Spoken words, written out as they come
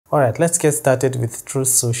Alright, let's get started with Truth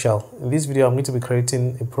Social. In this video, I'm going to be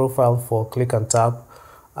creating a profile for Click and Tap.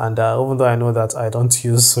 And even though I know that I don't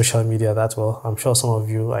use social media that well, I'm sure some of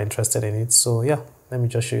you are interested in it. So yeah, let me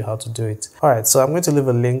just show you how to do it. Alright, so I'm going to leave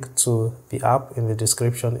a link to the app in the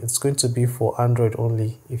description. It's going to be for Android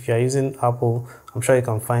only. If you're using Apple, I'm sure you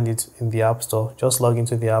can find it in the App Store. Just log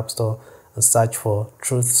into the App Store and search for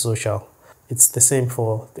Truth Social. It's the same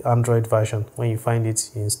for the Android version. When you find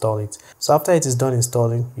it, you install it. So after it is done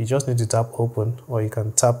installing, you just need to tap open, or you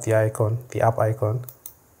can tap the icon, the app icon.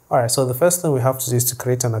 Alright, so the first thing we have to do is to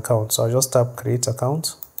create an account. So I'll just tap create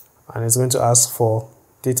account, and it's going to ask for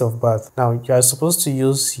date of birth. Now you are supposed to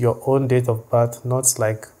use your own date of birth, not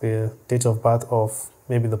like the date of birth of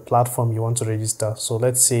maybe the platform you want to register. So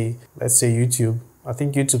let's say YouTube. I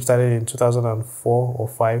think YouTube started in 2004 or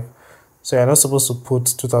 5. So you're not supposed to put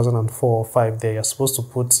 2004 or 5 there. You're supposed to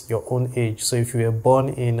put your own age. So if you were born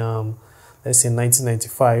in, let's say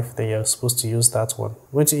 1995, then you're supposed to use that one.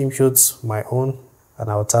 I'm going to input my own,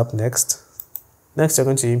 and I'll tap next. Next, you're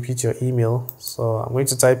going to input your email. So I'm going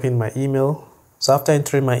to type in my email. So after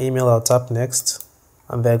entering my email, I'll tap next,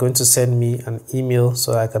 and they're going to send me an email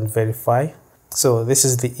so I can verify. So this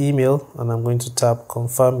is the email, and I'm going to tap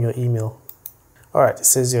confirm your email. All right, it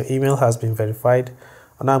says your email has been verified.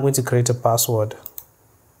 And now I'm going to create a password.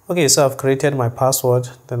 Okay, so I've created my password,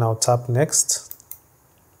 then I'll tap next.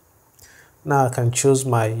 Now I can choose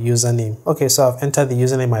my username. Okay, so I've entered the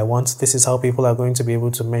username I want. This is how people are going to be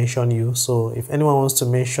able to mention you. So if anyone wants to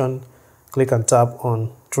mention Click and Tap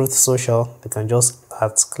on Truth Social, they can just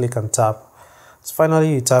add Click and Tap. So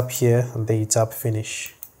finally, you tap here and then you tap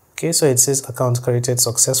finish. Okay, so it says account created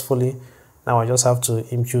successfully. Now I just have to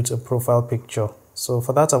input a profile picture. So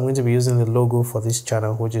for that, I'm going to be using the logo for this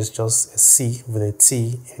channel, which is just a C with a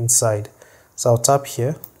T inside. So I'll tap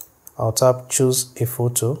here, I'll tap choose a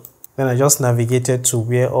photo. Then I just navigated to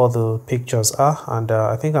where all the pictures are, and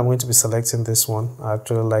I think I'm going to be selecting this one. I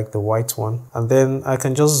actually like the white one. And then I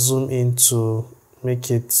can just zoom in to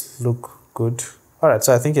make it look good. Alright,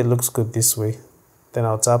 so I think it looks good this way. Then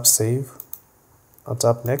I'll tap save, I'll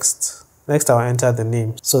tap next. Next, I'll enter the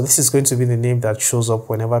name. So this is going to be the name that shows up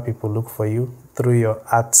whenever people look for you through your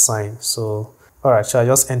 @ sign. So, all right, so I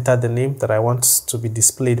just entered the name that I want to be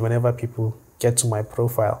displayed whenever people get to my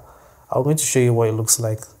profile. I'm going to show you what it looks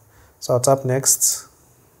like. So I'll tap next.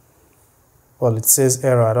 Well, it says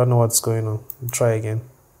error. I don't know what's going on. Try again.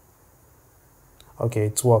 Okay,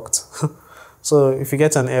 it worked. So if you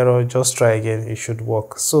get an error, just try again. It should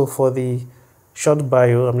work. So for the short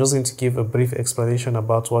bio, I'm just going to give a brief explanation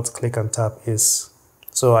about what Click and Tap is.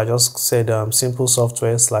 So I just said simple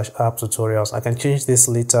software / app tutorials. I can change this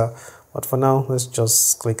later, but for now, let's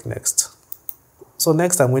just click next. So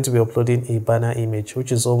next, I'm going to be uploading a banner image,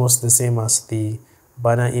 which is almost the same as the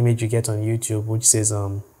banner image you get on YouTube, which says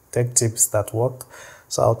tech tips that work.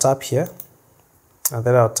 So I'll tap here, and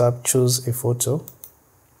then I'll tap choose a photo.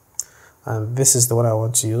 And this is the one I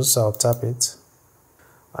want to use, so I'll tap it.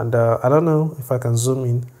 And I don't know if I can zoom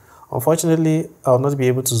in. Unfortunately, I'll not be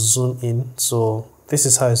able to zoom in, so this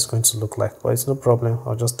is how it's going to look like, but it's no problem.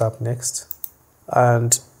 I'll just tap next.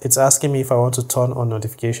 And it's asking me if I want to turn on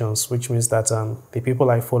notifications, which means that the people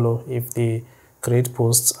I follow, if they create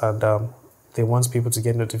posts and they want people to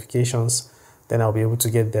get notifications, then I'll be able to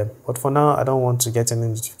get them. But for now, I don't want to get any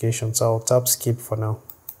notifications, so I'll tap skip for now.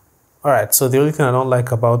 Alright, so the only thing I don't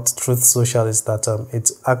like about Truth Social is that it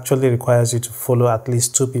actually requires you to follow at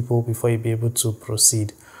least 2 people before you be able to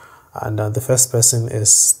proceed. And the first person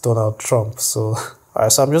is Donald Trump. So,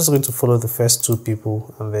 alright, so I'm just going to follow the first 2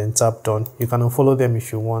 people and then tap done. You can unfollow them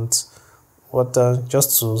if you want, but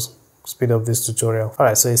just to speed up this tutorial.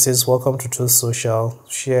 Alright, so it says welcome to Truth Social,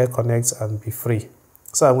 share, connect, and be free.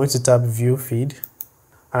 So I'm going to tap view feed.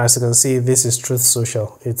 And as you can see, this is Truth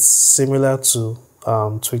Social. It's similar to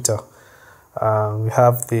Twitter. We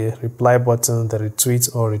have the reply button, the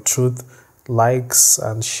retweet or retruth, likes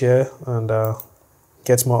and share, and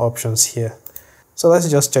get more options here. So let's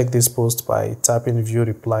just check this post by tapping view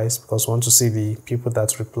replies, because we want to see the people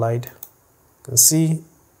that replied. You can see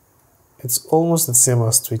it's almost the same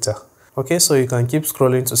as Twitter. Okay, so you can keep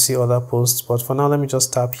scrolling to see other posts, but for now let me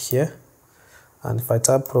just tap here, and if I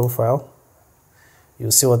tap profile,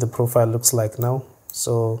 you'll see what the profile looks like now.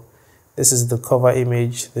 So this is the cover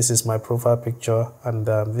image, this is my profile picture, and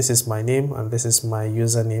this is my name, and this is my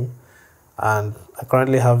username. And I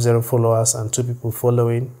currently have 0 followers and 2 people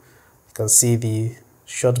following. You can see the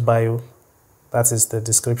short bio, that is the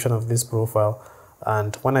description of this profile.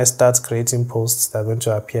 And when I start creating posts, they're going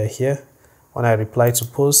to appear here. When I reply to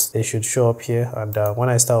posts, they should show up here. And when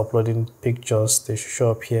I start uploading pictures, they should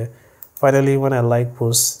show up here. Finally, when I like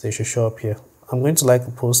posts, they should show up here. I'm going to like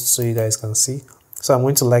the post so you guys can see. So I'm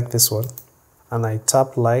going to like this one and I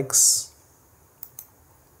tap likes.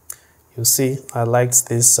 You see I liked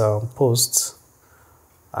this post,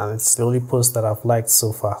 and it's the only post that I've liked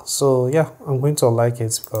so far. So yeah, I'm going to like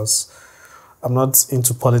it because I'm not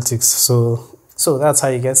into politics. So that's how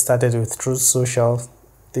you get started with Truth Social.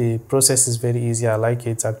 The process is very easy. I like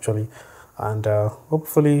it actually, and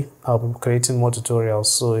hopefully I'll be creating more tutorials.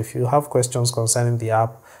 So if you have questions concerning the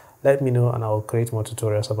app, let me know and I'll create more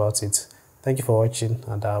tutorials about it. Thank you for watching,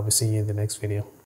 and I'll be seeing you in the next video.